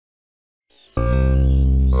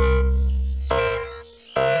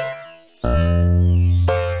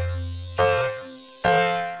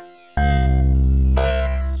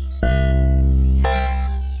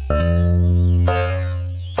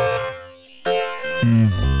I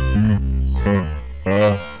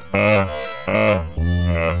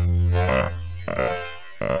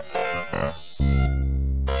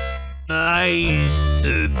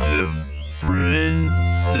said the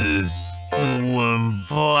princess to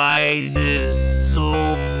invite us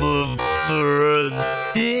over for a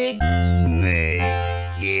picnic.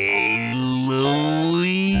 Hey,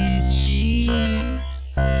 Luigi.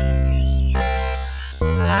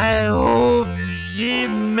 I hope she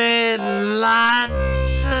made lots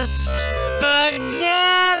of spaghetti.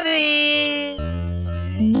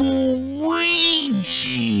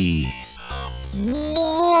 Luigi,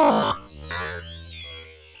 look.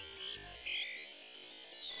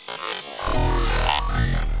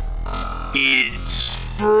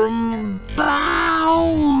 It's from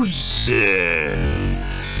Bowser.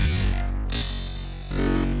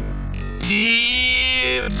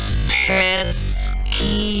 Dear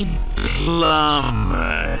pesky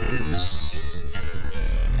plumbers,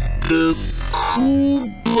 the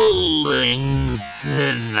Koopalings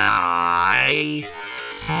and I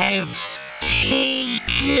have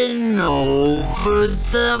taken over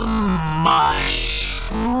the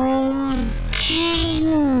Mushroom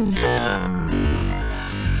Kingdom.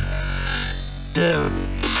 The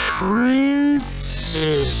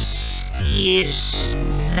princess is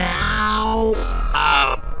now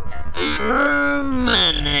a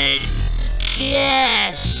permanent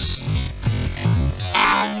guest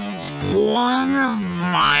at one of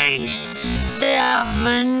my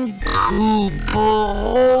 7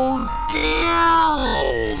 Koopa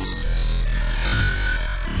hotels.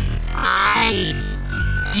 I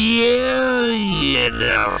dare you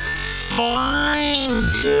to find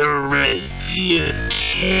her if you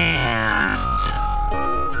can.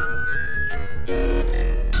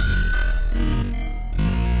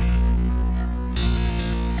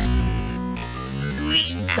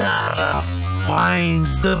 We gotta find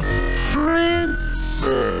the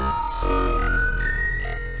princess.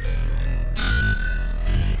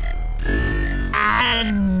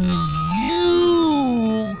 And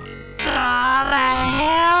you gotta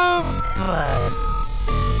help us.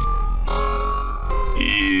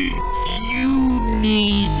 If you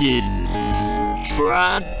need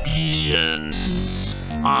instructions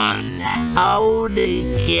on how to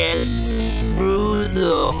get through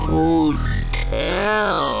the hotels,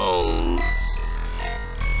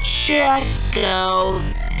 check out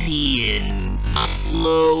the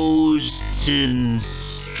enclosed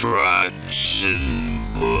instruction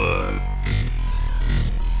book.